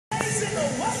in the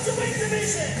welterweight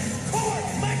division,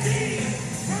 McGee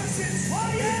versus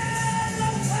Laflare.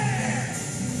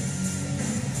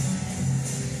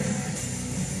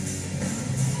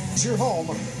 It's your home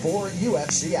for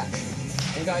UFC action.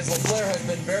 And guys, Laflare has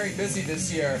been very busy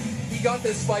this year. He got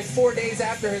this fight 4 days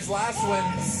after his last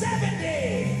win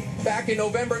 70. back in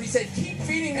November, and he said, keep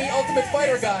feeding me Ultimate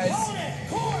Fighter, guys.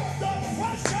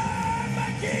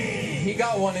 He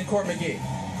got one in Court McGee.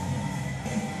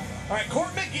 All right, Court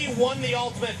McGee won the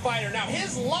Ultimate Fighter. Now,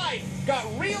 his life got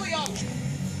really off.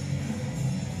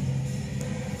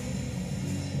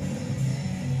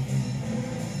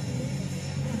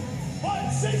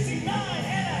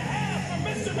 169.5 for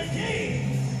Mr. McGee.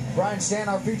 Brian Stan,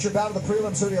 our future bout of the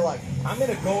prelims, who do you like? I'm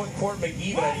going to go with Court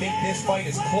McGee, but I think this fight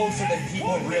is closer than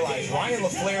people realize. Ryan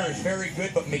Laflare is very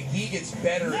good, but McGee gets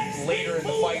better later in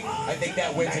the fight. I think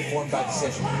that wins informed by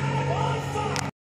decision.